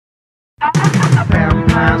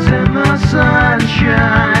Vampires in the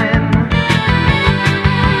sunshine.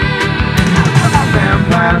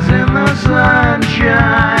 Vampires in the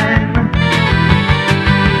sunshine.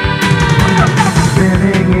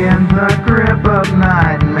 Spinning in the grip of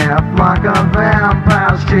nightmare. Flock of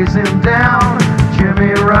vampires chase him down.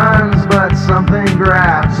 Jimmy runs, but something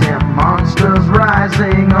grabs him. Monsters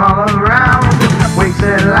rising all around. Wakes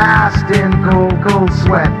at last in cold, cold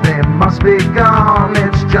sweat. They must be gone,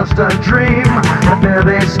 it's just a dream. But there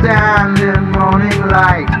they stand in morning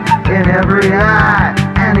light. In every eye,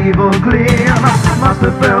 an evil gleam. Must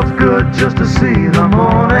have felt good just to see the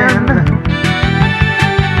morning.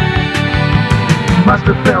 Must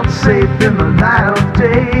have felt safe in the light of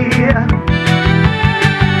day.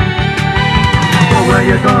 But where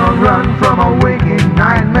you gonna run from a waking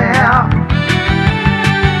nightmare?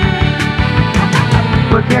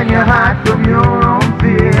 But can you hide from your own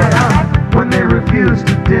fear when they refuse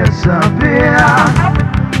to disappear?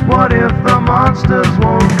 What if the monsters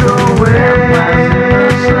won't go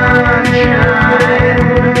away?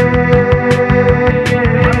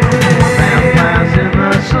 Vampires in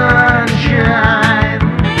the sunshine.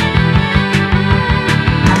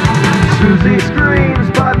 Susie screams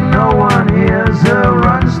but no one hears her.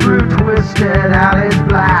 Runs through twisted alleys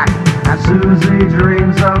black. And Susie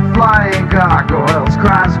dreams of flying gargoyles.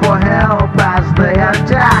 Cries for help as they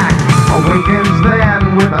attack. Awakens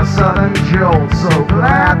then with a sudden jolt. So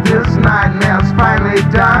glad this nightmare's finally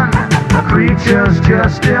done. The creature's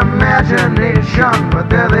just imagination. But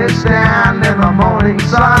there they stand in the morning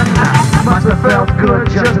sun. Must have felt good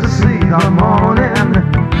just to see the morning.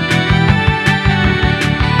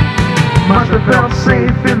 Must have felt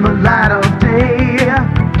safe in the light of day.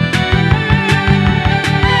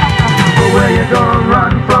 But where you gonna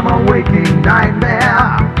run from a waking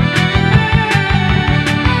nightmare?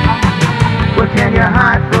 Where can you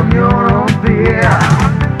hide from your own fear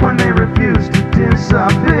when they refuse to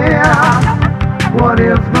disappear? What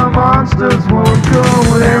if the monsters won't go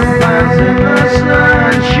away? Vampires in the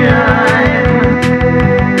sunshine.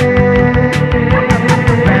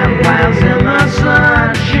 Vampires in the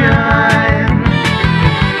sunshine.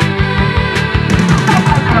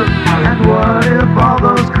 And what if all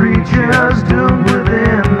those creatures doomed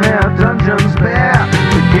within their dungeons bare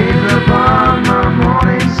to gaze upon the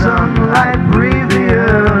morning sunlight, breathe the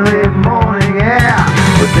early morning air?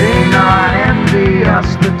 Would they not envy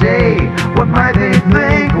us the day? What might they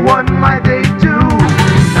think? What might they do?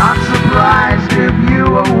 Not surprised if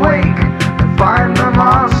you awake to find the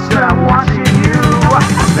monster watching you.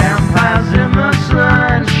 Vampires in the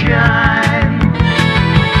sunshine.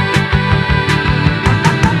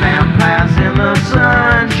 Vampires in the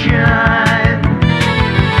sunshine.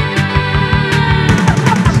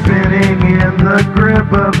 Spinning in the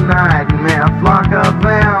grip of nightmare. Flock of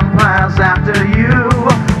vampires after you.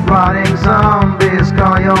 Rotting zombies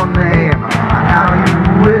call your name. How you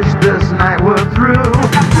wish this night were through.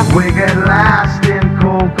 Wake at last in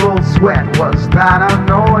cold, cold sweat. Was that a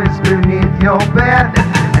noise beneath your bed?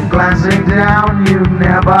 And glancing down you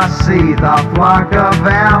never see the flock of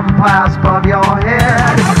vampires above your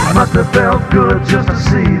head. Must have felt good just to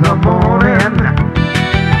see the morning.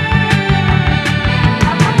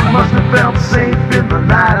 Must have felt safe in the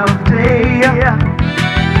light of day.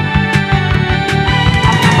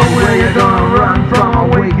 But where you gonna run from a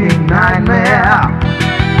waking nightmare?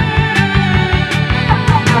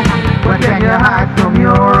 Where can you hide from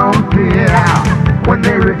your own fear when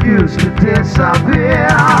they refuse to disappear?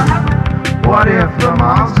 What if the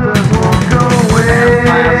monster